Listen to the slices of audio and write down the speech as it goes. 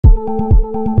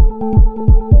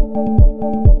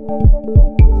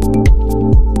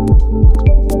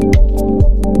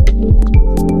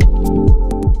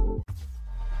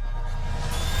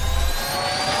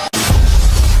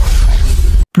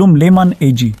Lehmann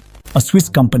AG, a Swiss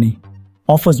company,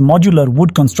 offers modular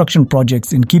wood construction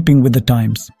projects in keeping with the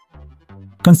times.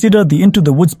 Consider the Into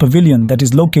the Woods pavilion that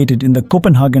is located in the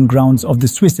Copenhagen grounds of the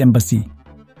Swiss embassy.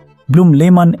 Blum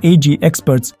Lehmann AG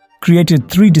experts created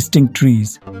 3 distinct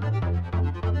trees,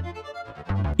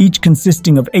 each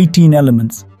consisting of 18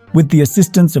 elements, with the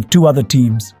assistance of 2 other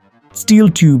teams. Steel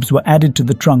tubes were added to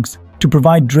the trunks to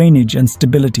provide drainage and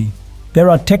stability. There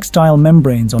are textile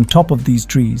membranes on top of these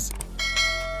trees.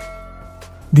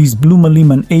 These Blum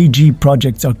Lehmann AG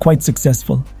projects are quite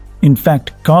successful. In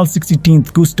fact, Carl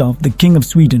XVI Gustav, the King of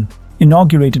Sweden,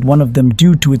 inaugurated one of them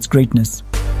due to its greatness.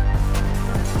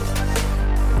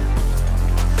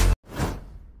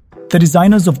 The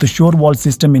designers of the shore wall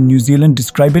system in New Zealand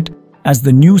describe it as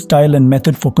the new style and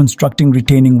method for constructing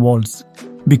retaining walls.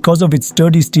 Because of its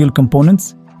sturdy steel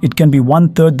components, it can be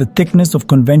 1/3 the thickness of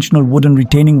conventional wooden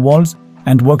retaining walls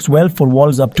and works well for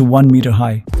walls up to 1 meter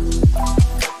high.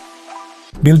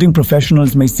 Building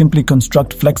professionals may simply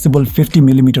construct flexible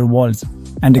 50mm walls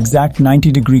and exact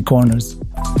 90-degree corners.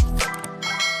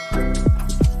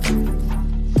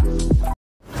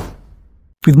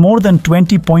 With more than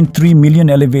 20.3 million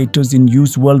elevators in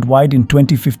use worldwide in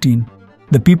 2015,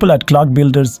 the people at Clark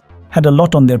Builders had a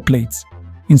lot on their plates.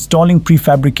 Installing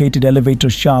prefabricated elevator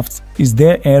shafts is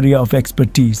their area of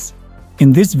expertise.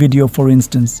 In this video, for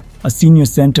instance, a senior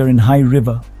center in High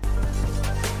River,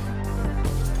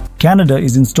 Canada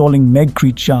is installing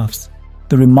Megcrete shafts.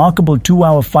 The remarkable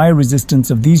 2-hour fire resistance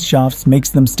of these shafts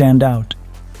makes them stand out.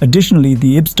 Additionally,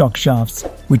 the Ibstock shafts,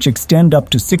 which extend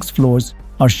up to 6 floors,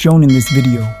 are shown in this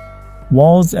video.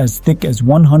 Walls as thick as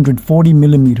 140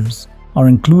 millimeters are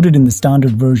included in the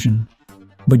standard version,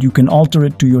 but you can alter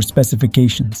it to your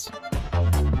specifications.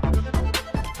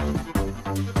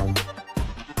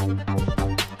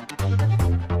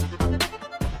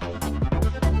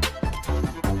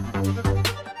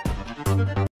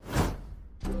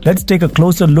 Let's take a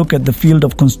closer look at the field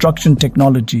of construction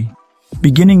technology.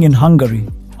 Beginning in Hungary,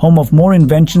 home of more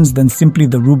inventions than simply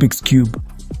the Rubik's Cube,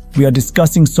 we are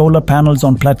discussing solar panels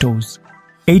on plateaus.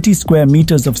 80 square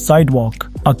meters of sidewalk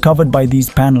are covered by these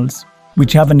panels,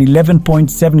 which have an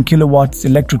 11.7 kilowatts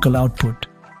electrical output.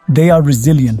 They are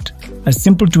resilient. As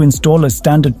simple to install as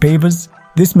standard pavers,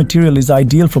 this material is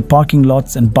ideal for parking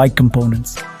lots and bike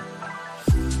components.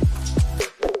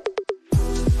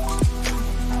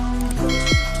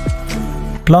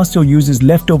 Plaso uses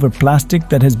leftover plastic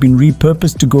that has been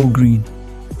repurposed to go green.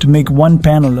 To make one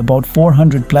panel, about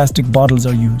 400 plastic bottles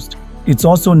are used. It's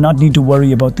also not need to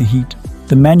worry about the heat.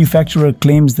 The manufacturer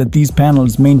claims that these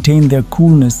panels maintain their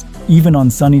coolness even on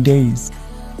sunny days,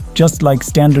 just like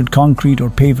standard concrete or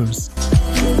pavers.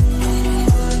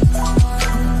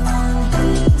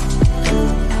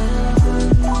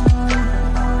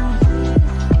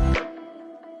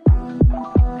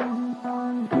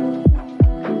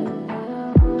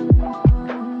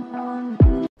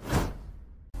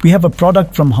 We have a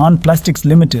product from Han Plastics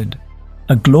Limited,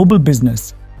 a global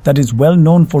business that is well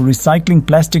known for recycling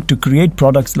plastic to create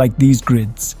products like these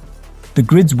grids. The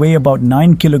grids weigh about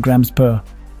 9 kilograms per,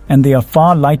 and they are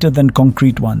far lighter than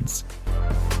concrete ones.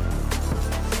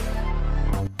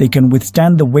 They can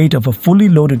withstand the weight of a fully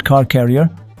loaded car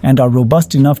carrier and are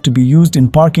robust enough to be used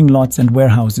in parking lots and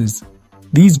warehouses.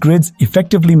 These grids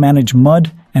effectively manage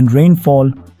mud and rainfall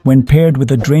when paired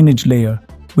with a drainage layer,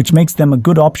 which makes them a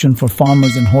good option for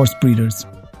farmers and horse breeders.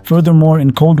 Furthermore,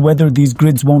 in cold weather, these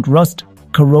grids won't rust,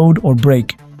 corrode, or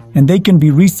break, and they can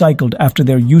be recycled after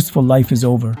their useful life is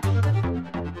over.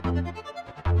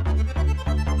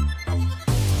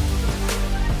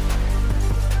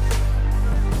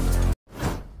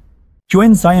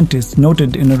 UN scientists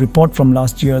noted in a report from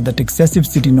last year that excessive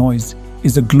city noise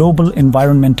is a global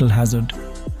environmental hazard.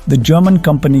 The German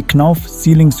company Knauf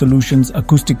Ceiling Solutions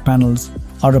acoustic panels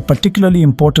are a particularly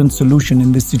important solution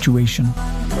in this situation.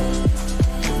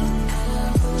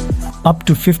 Up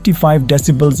to 55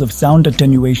 decibels of sound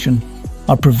attenuation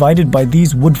are provided by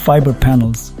these wood fiber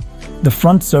panels. The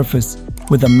front surface,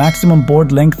 with a maximum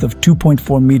board length of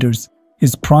 2.4 meters,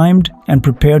 is primed and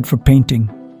prepared for painting.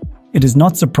 It is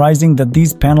not surprising that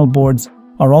these panel boards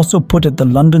are also put at the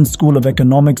London School of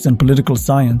Economics and Political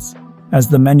Science, as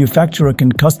the manufacturer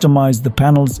can customize the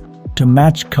panels to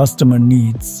match customer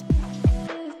needs.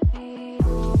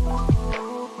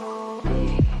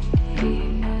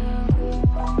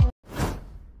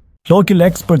 Local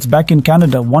experts back in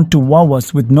Canada want to wow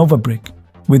us with NovaBrick.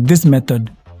 With this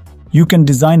method, you can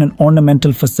design an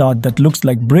ornamental facade that looks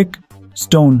like brick,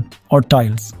 stone, or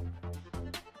tiles.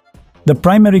 The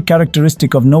primary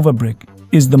characteristic of NovaBrick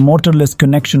is the mortarless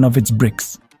connection of its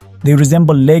bricks. They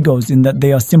resemble Legos in that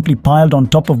they are simply piled on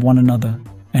top of one another.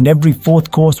 and every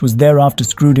fourth course was thereafter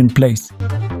screwed in place.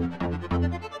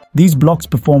 These blocks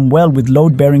perform well with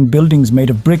load-bearing buildings made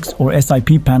of bricks or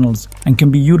SIP panels and can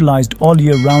be utilized all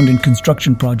year round in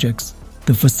construction projects.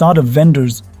 The facade of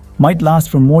vendors might last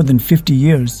for more than 50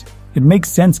 years. It makes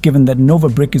sense given that Nova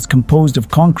Brick is composed of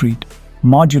concrete,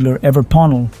 modular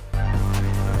everpanel.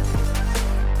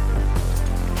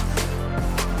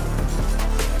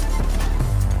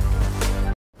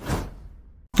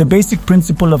 The basic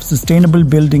principle of sustainable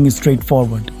building is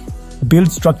straightforward.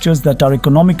 Build structures that are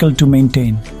economical to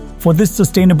maintain. For this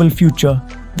sustainable future,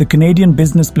 the Canadian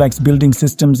Businessplex Building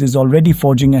Systems is already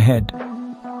forging ahead.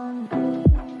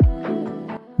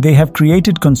 They have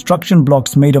created construction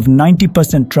blocks made of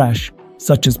 90% trash,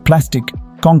 such as plastic,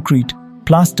 concrete,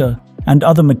 plaster, and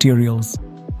other materials.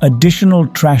 Additional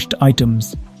trashed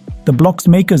items. The blocks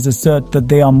makers assert that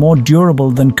they are more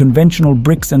durable than conventional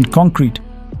bricks and concrete.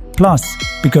 Plus,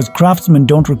 because craftsmen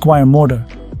don't require mortar,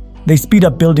 they speed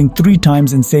up building 3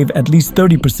 times and save at least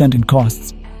 30% in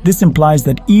costs. This implies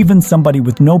that even somebody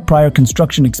with no prior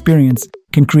construction experience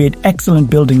can create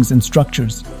excellent buildings and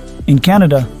structures. In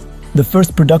Canada, the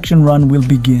first production run will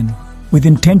begin, with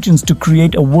intentions to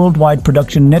create a worldwide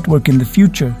production network in the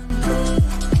future.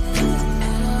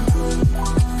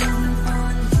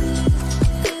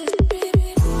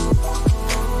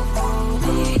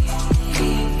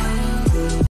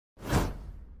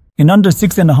 In under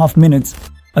 6.5 minutes,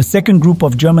 a second group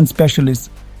of German specialists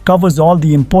covers all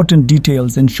the important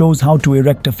details and shows how to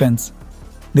erect a fence.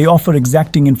 They offer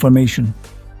exacting information,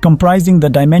 comprising the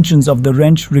dimensions of the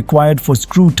wrench required for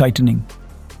screw tightening.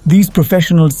 These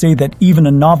professionals say that even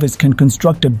a novice can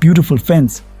construct a beautiful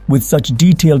fence with such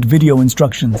detailed video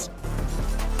instructions.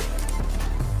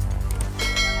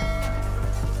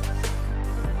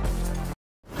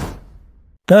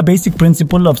 The basic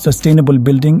principle of sustainable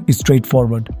building is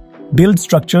straightforward. Build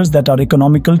structures that are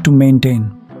economical to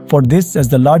maintain. For this, as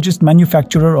the largest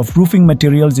manufacturer of roofing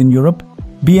materials in Europe,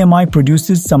 BMI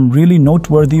produces some really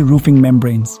noteworthy roofing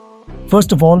membranes.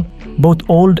 First of all, both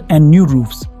old and new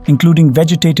roofs, including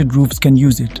vegetated roofs, can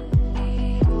use it.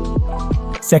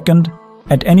 Second,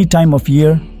 at any time of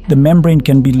year, the membrane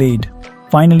can be laid.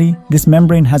 Finally, this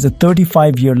membrane has a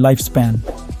 35-year lifespan.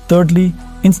 Thirdly,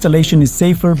 installation is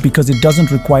safer because it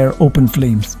doesn't require open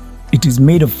flames. It is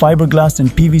made of fiberglass and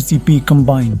PVCP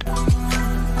combined.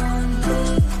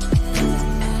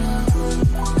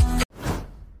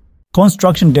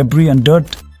 Construction debris and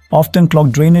dirt often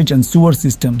clog drainage and sewer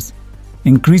systems,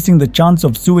 increasing the chance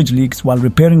of sewage leaks while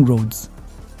repairing roads.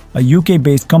 A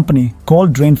UK-based company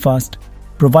called DrainFast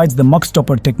provides the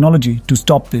MokkaMusic technology to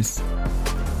stop this.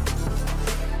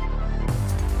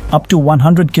 Up to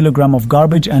 100 kg of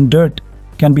garbage and dirt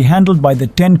can be handled by the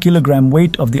 10 kg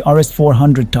weight of the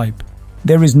RS400 type.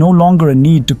 There is no longer a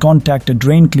need to contact a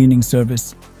drain cleaning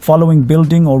service following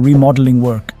building or remodeling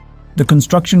work. The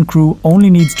construction crew only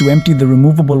needs to empty the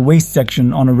removable waste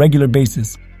section on a regular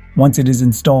basis once it is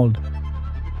installed.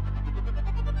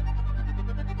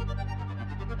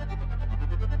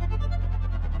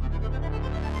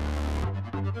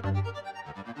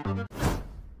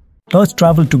 Let's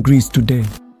travel to Greece today,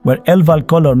 where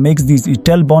Elvalcolor makes these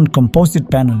Italbond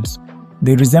composite panels.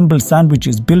 They resemble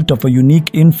sandwiches built of a unique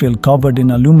infill covered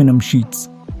in aluminum sheets.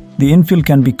 The infill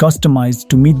can be customized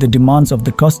to meet the demands of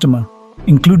the customer,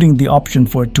 including the option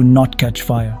for it to not catch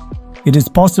fire. It is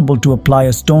possible to apply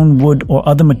a stone, wood, or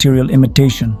other material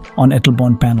imitation on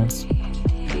Italbond panels.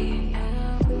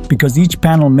 Because each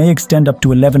panel may extend up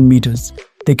to 11 meters,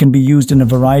 they can be used in a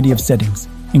variety of settings,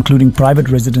 including private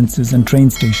residences and train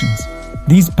stations.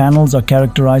 These panels are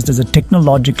characterized as a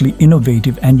technologically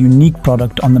innovative and unique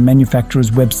product on the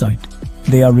manufacturer's website.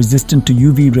 They are resistant to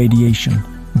UV radiation,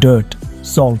 dirt,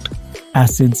 salt,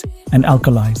 acids, and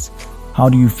alkalis. How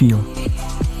do you feel?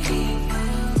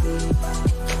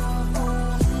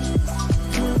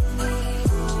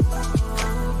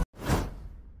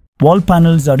 Wall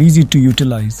panels are easy to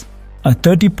utilize. A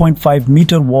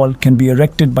 30.5-meter wall can be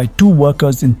erected by 2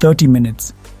 workers in 30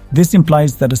 minutes. This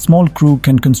implies that a small crew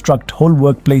can construct whole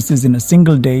workplaces in a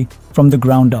single day from the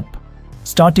ground up.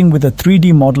 Starting with a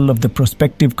 3D model of the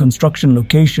prospective construction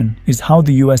location is how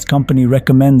the US company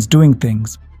recommends doing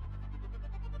things.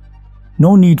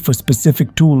 No need for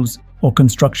specific tools or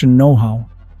construction know-how.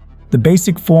 The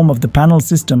basic form of the panel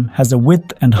system has a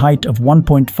width and height of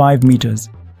 1.5 meters,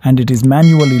 and it is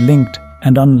manually linked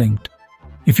and unlinked.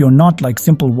 If you're not like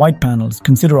simple white panels,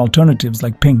 consider alternatives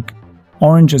like pink,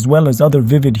 orange, as well as other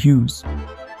vivid hues.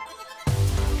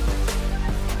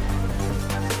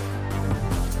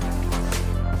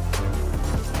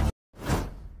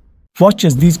 Watch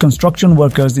as these construction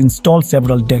workers install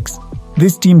several decks.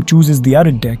 This team chooses the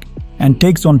arid deck and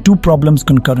takes on two problems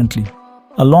concurrently.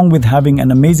 Along with having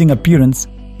an amazing appearance,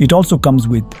 it also comes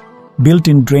with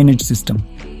built-in drainage system.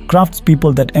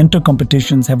 Craftspeople that enter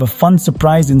competitions have a fun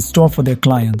surprise in store for their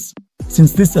clients.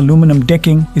 Since this aluminum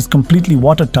decking is completely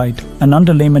watertight, an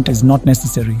underlayment is not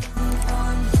necessary.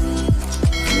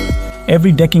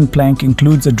 Every decking plank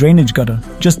includes a drainage gutter,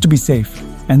 just to be safe,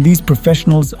 and these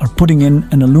professionals are putting in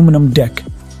an aluminum deck,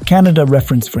 Canada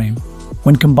reference frame.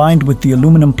 When combined with the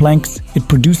aluminum planks, it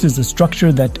produces a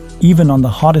structure that, even on the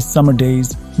hottest summer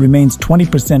days, remains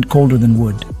 20% colder than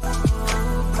wood.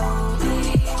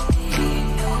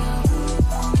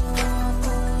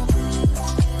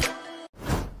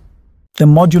 The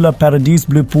modular Paradis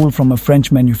Bleu pool from a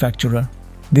French manufacturer.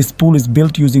 This pool is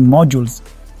built using modules,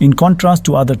 in contrast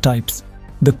to other types.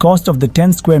 The cost of the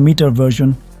 10 square meter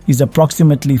version is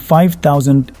approximately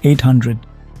 5,800,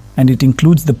 and it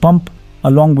includes the pump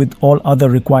along with all other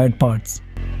required parts.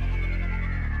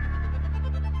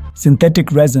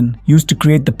 Synthetic resin used to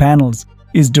create the panels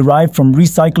is derived from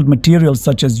recycled materials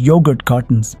such as yogurt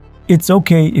cartons. It's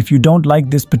okay if you don't like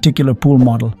this particular pool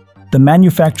model. The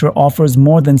manufacturer offers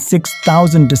more than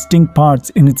 6,000 distinct parts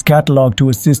in its catalog to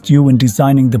assist you in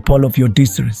designing the pool of your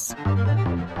desires.